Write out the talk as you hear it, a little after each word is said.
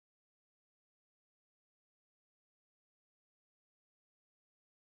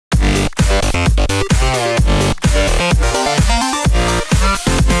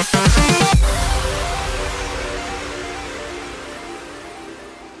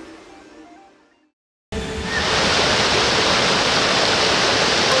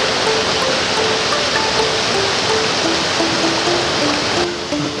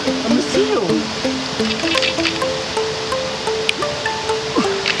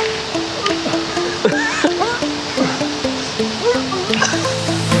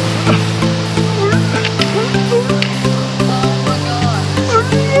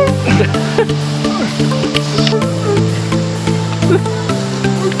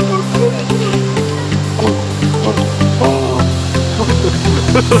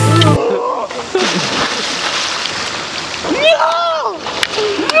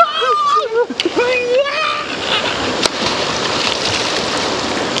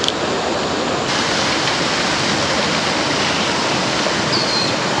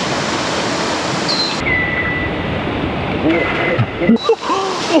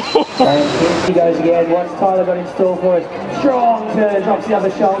And here she goes again. What's Tyler got in store for us? Strong turn, drops the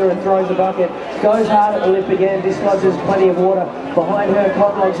other shoulder and throws the bucket. Goes hard at the lip again, dislodges plenty of water. Behind her,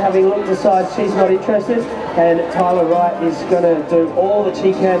 Conlog's having looked aside, she's not interested. And Tyler Wright is going to do all that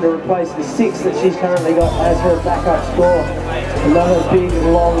she can to replace the 6 that she's currently got as her backup score. Another big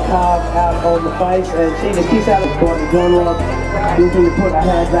long carve out on the face, and she just kicks out of Conlog. Looking to put her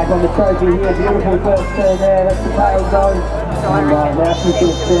hand back on the trophy here. Beautiful first turn there, that's the tail zone. And now she's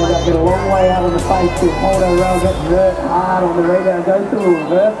going to stand up, get a long way out of the face to hold her around, get vert hard on the rebound, goes to a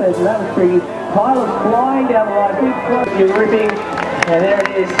reverse edge, and that was tricky. Tyler's flying down the line, big thrust, you're ripping, and there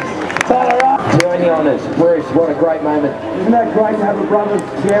it is. Tyler up. Doing the honours. Bruce, what a great moment. Isn't that great to have her brothers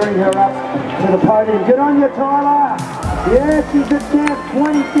cheering her up to the podium? Good on you, Tyler. Yeah, she's the champ,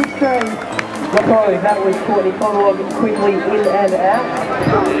 2016. Luckily, that was Courtney Conlog quickly in and out.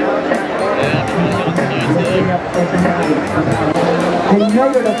 He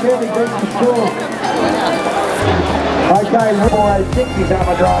needed a fairly decent score. Okay, 406 is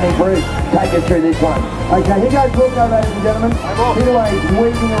Amadrani. Bruce, take us through this one. Okay, here goes Wilco, ladies and gentlemen. Hittaway is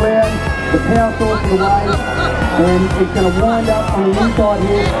weaving around the power source of the wave, and it's going to wind up on the inside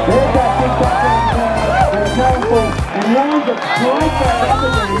here. There's that big touchdown powerful, and Ryan's a great back up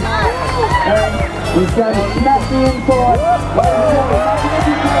again. And he's going to snap the inside.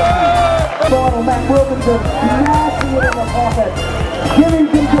 Final Matt Wilkinson, smashing it in the pocket. Giving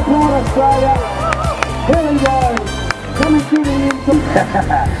some support, Australia. Here he goes. Coming through the inside.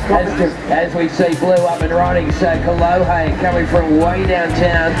 As we see Blue up and running, so Kalohe coming from way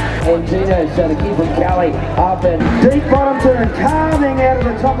downtown. And Gino, so the kid from Cali up and deep bottom turn, carving out of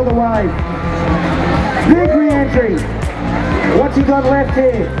the top of the wave. Big re-entry. What's he got left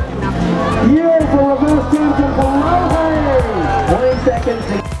here? Beautiful reverse turn from Kalohe. 20 seconds.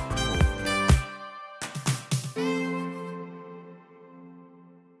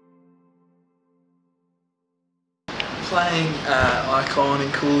 Playing Icon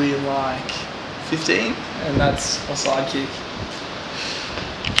and Cooley in like 15, and that's my sidekick.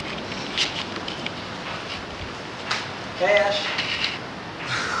 Hey Ash.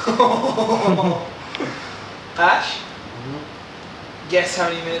 Ash? Guess how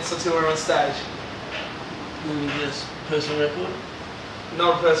many minutes until we're on stage? Let me guess, personal record?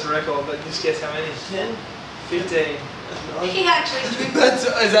 Not a personal record, but just guess how many? 10? 15. He actually drinks.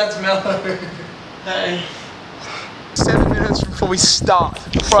 That's mellow. Hey. 7 minutes before we start.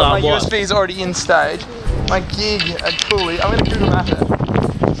 My USB is already in stage. My gig at Cooley, I'm going to Google Map it.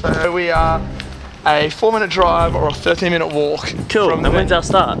 So we are a 4-minute drive or a 13-minute walk. Cool, and when's our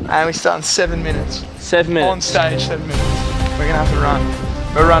start? And we start in 7 minutes. 7 minutes? On stage, 7 minutes. We're going to have to run.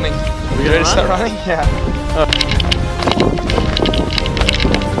 We're running. Are we ready to start running? Yeah. Oh.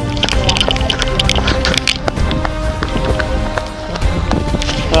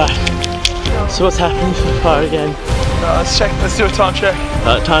 Alright, so what's happening so far again? Let's check, let's do a time check.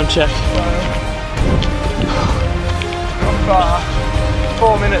 Time check. Not far.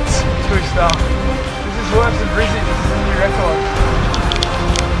 4 minutes to start. This is worse than Brizzy, this is a new record.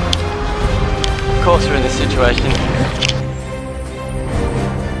 Of course we're in this situation.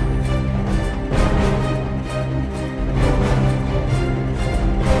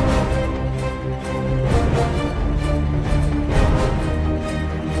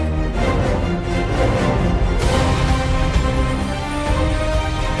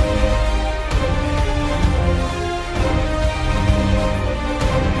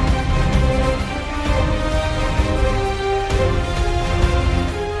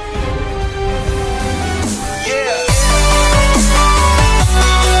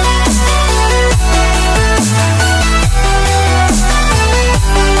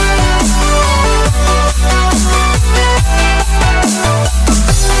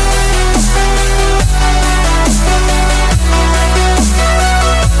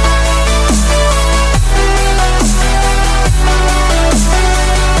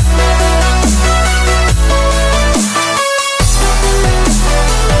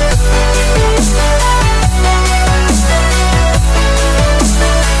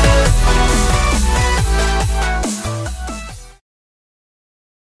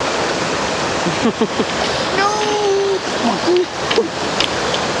 No!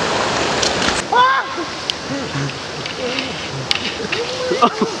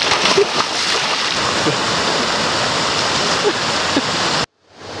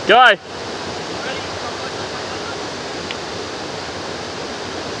 Go!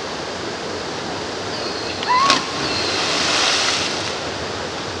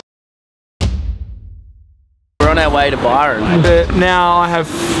 We're on our way to Byron. But now I have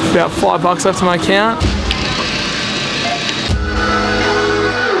about $5 left in my account.